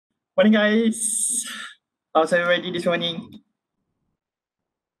Morning, guys. How's everybody this morning?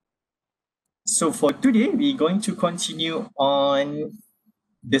 So for today, we're going to continue on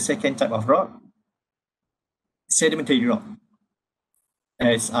the second type of rock, sedimentary rock.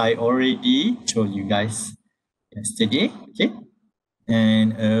 As I already told you guys yesterday, okay?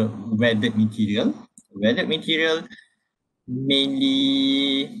 And weathered material. Weathered material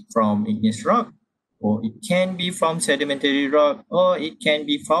mainly from igneous rock, or it can be from sedimentary rock, or it can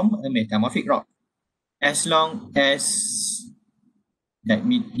be from a metamorphic rock. As long as that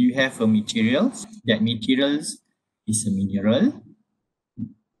you have a material, that materials is a mineral,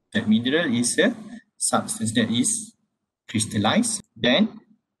 that mineral is a substance that is crystallized. Then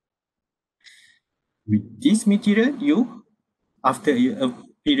with this material, you after a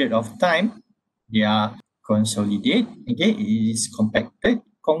period of time, they are consolidate, okay, it is compacted,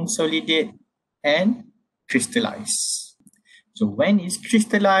 consolidate, and crystallize. So when it's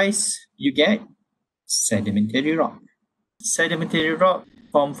crystallized, you get sedimentary rock. Sedimentary rock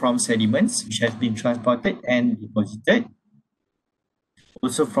formed from sediments which has been transported and deposited,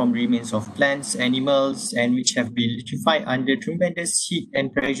 also from remains of plants, animals, and which have been liquefied under tremendous heat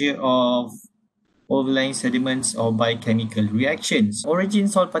and pressure of overlying sediments or by chemical reactions. Origin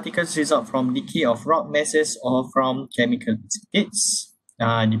salt particles result from decay of rock masses or from chemical precipitates.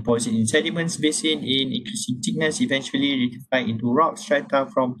 Deposit in sediments basin in increasing thickness, eventually liquefied into rock strata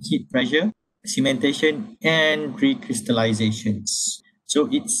from heat pressure, cementation, and recrystallizations. So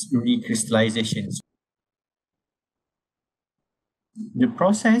it's recrystallizations. The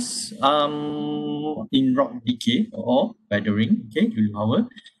process in rock decay or weathering, okay, during our,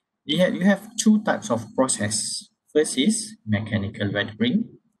 you have two types of process. First is mechanical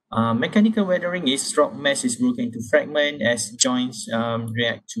weathering. Mechanical weathering is rock mass is broken into fragments as joints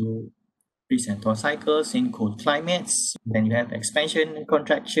react to freeze and thaw cycles in cold climates. Then you have expansion and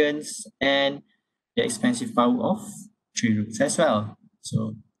contractions and the expansive power of tree roots as well.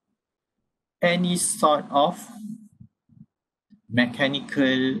 So any sort of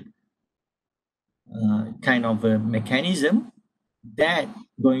mechanical kind of a mechanism that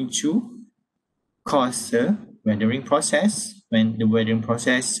going to cause a weathering process. When the weathering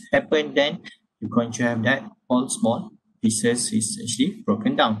process happen, then you're going to have that all small pieces is actually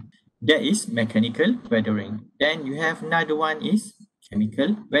broken down. That is mechanical weathering. Then you have another one is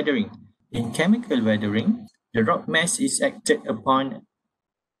chemical weathering. In chemical weathering, the rock mass is acted upon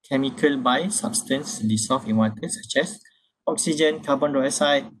chemical by substance dissolved in water such as oxygen, carbon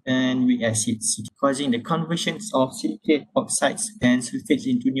dioxide, and weak acids, causing the conversions of silicate oxides and sulfates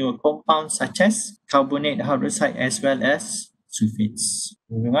into newer compounds such as carbonate hydroxide as well as sulfates.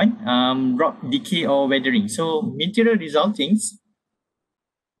 Moving on, rock decay or weathering. So material resulting,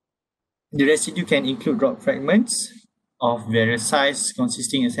 the residue can include rock fragments of various size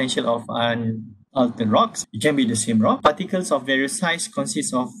consisting essentially of unaltered rocks. It can be the same rock. Particles of various size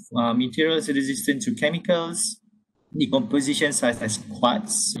consist of materials resistant to chemicals, decomposition such as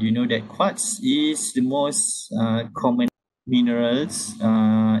quartz. You know that quartz is the most common minerals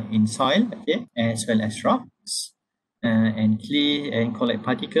in soil, okay, as well as rocks and clay and colloid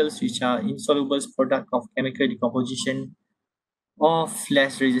particles, which are insoluble product of chemical decomposition of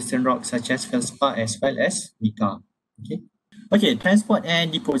less resistant rocks such as feldspar as well as mica. Okay, transport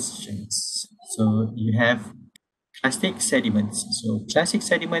and depositions. So you have clastic sediments. So clastic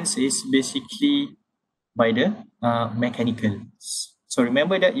sediments is basically by the mechanicals. So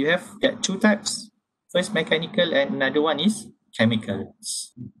remember that you have two types. First mechanical and another one is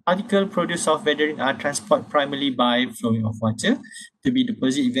chemicals. Particles produced of weathering are transported primarily by flowing of water to be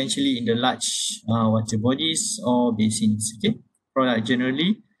deposited eventually in the large water bodies or basins. Okay, product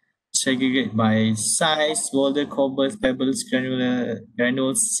generally segregate by size: boulder, cobbles, pebbles,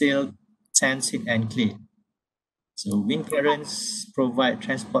 granules, silt, sandstone, and clay. So wind currents provide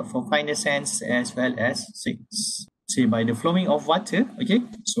transport for finer sands as well as sinks. Say by the flowing of water, okay,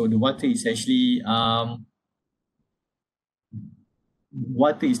 so the water is actually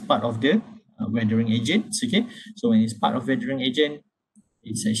water is part of the weathering agent, okay. So when it's part of weathering agent,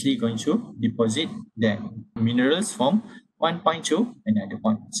 it's actually going to deposit the minerals from one point to another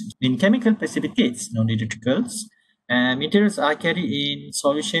point. In chemical precipitates, non-electricals, materials are carried in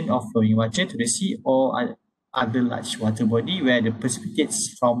solution of flowing water to the sea or other large water body where the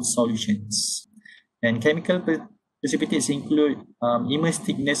precipitates from solutions. And chemical precipitates include immense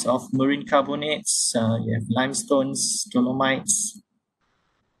thickness of marine carbonates, you have limestones, dolomites.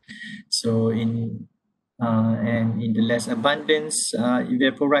 So and in the less abundance,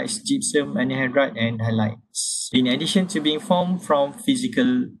 evaporites, gypsum, anhydrite, and halides. In addition to being formed from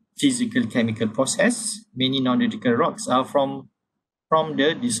physical chemical process, many non-electrical rocks are from from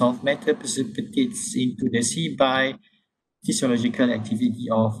the dissolved matter precipitates into the sea by physiological activity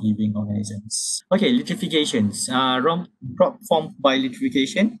of living organisms. Okay, liquefations. Rock formed by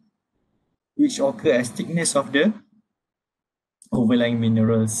liquefaction, which occur as thickness of the overlying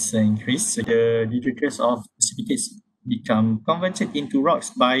minerals increase. So the detritus of precipitates become converted into rocks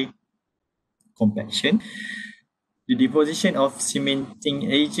by compaction. The deposition of cementing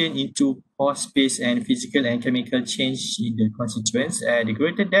agent into pore space and physical and chemical change in the constituents. The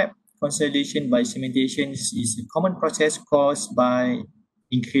greater depth consolidation by cementation is a common process caused by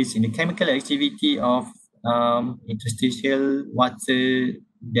increase in the chemical activity of interstitial water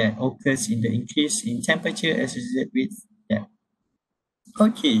that occurs in the increase in temperature associated with depth.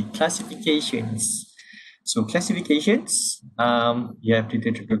 Okay, classifications. So classifications, you have the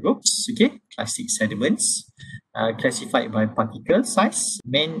typical groups, okay, classic sediments, classified by particle size.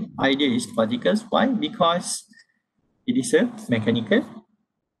 Main idea is particles. Why? Because it is a mechanical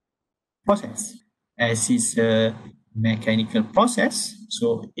process. As it's a mechanical process,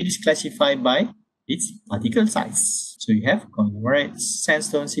 so it is classified by its particle size. So you have conglomerates,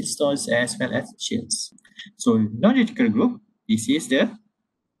 sandstones, siltstones, as well as shales. So non-critical group, this is the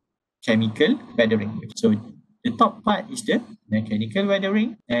chemical weathering. So the top part is the mechanical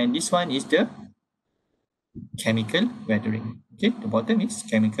weathering, and this one is the chemical weathering. Okay, the bottom is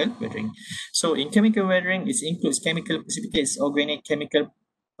chemical weathering. So in chemical weathering, it includes chemical precipitates. Organic chemical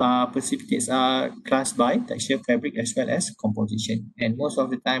precipitates are classed by texture, fabric, as well as composition. And most of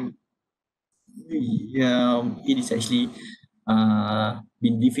the time, it is actually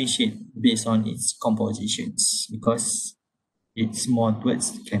been differentiated based on its compositions because it's more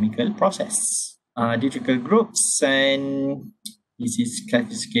towards chemical process. Difficult groups, and this is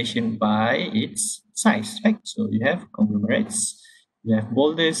classification by its size, right? So you have conglomerates, you have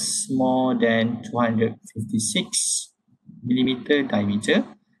boulders more than 256 millimeter diameter.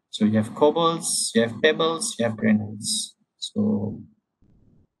 So you have cobbles, you have pebbles, you have granites. So,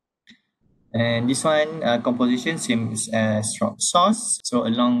 and this one composition same as rock source. So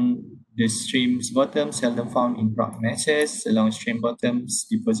along the stream's bottom, seldom found in rock masses. Along stream bottoms,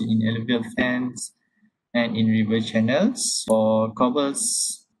 deposit in alluvial fans and in river channels. For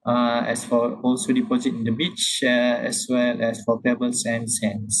cobbles, as for also deposit in the beach, as well as for pebbles and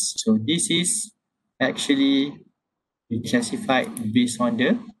sands. So this is actually classified based on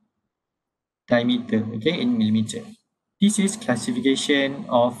the diameter, okay, in millimeter. This is classification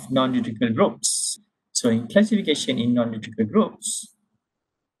of non-critical groups. So in classification in non-critical groups,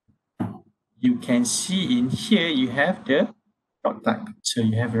 you can see in here you have the rock type. So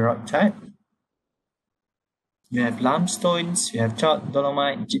you have a rock type. You have limstones, you have chalk,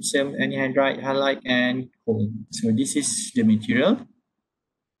 dolomite, gypsum, anhydrite, halite, and coal. So this is the material.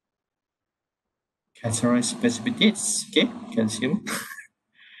 Calcareous precipitates, okay, calcium.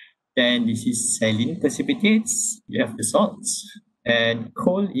 Then this is saline precipitates, you have the salts. And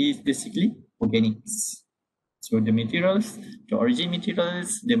coal is basically organics. So the materials, the origin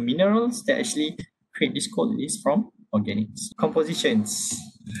materials, the minerals that actually create this coal is from organics. Compositions.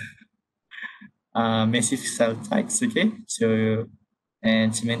 Massive sulfides, okay? So,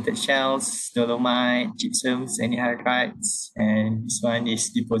 and cemented shells, dolomite, gypsums, anhydrites, and this one is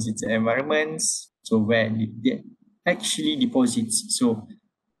deposited environments. So where they actually deposits. So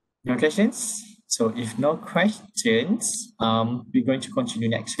no questions? So if no questions, we're going to continue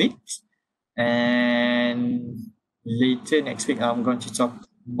next week. And later next week, I'm going to talk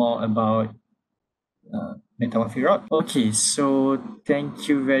more about metamorphic rock. Okay, so thank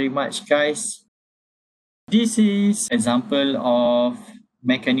you very much, guys. This is example of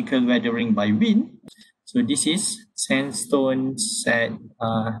mechanical weathering by wind. So this is sandstones at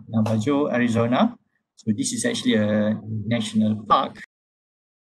Navajo, Arizona. So this is actually a national park.